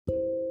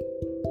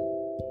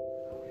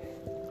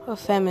A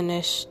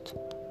feminist,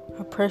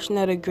 a person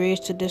that agrees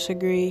to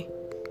disagree,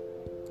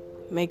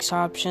 makes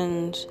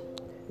options,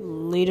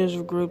 leaders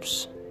of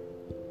groups,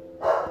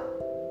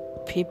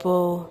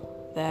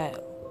 people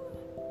that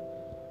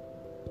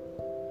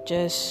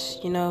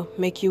just,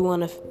 make you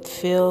want to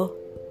feel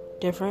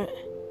different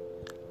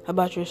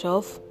about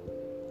yourself.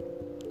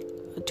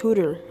 A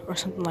tutor or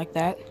something like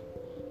that.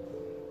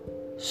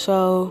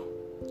 So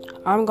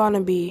I'm going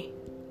to be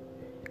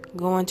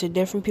going to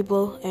different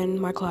people in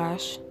my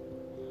class,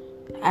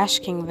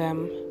 asking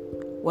them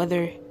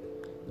whether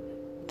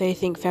they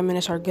think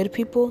feminists are good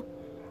people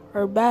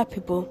or bad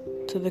people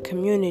to the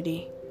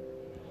community.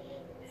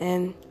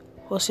 And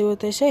we'll see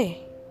what they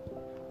say.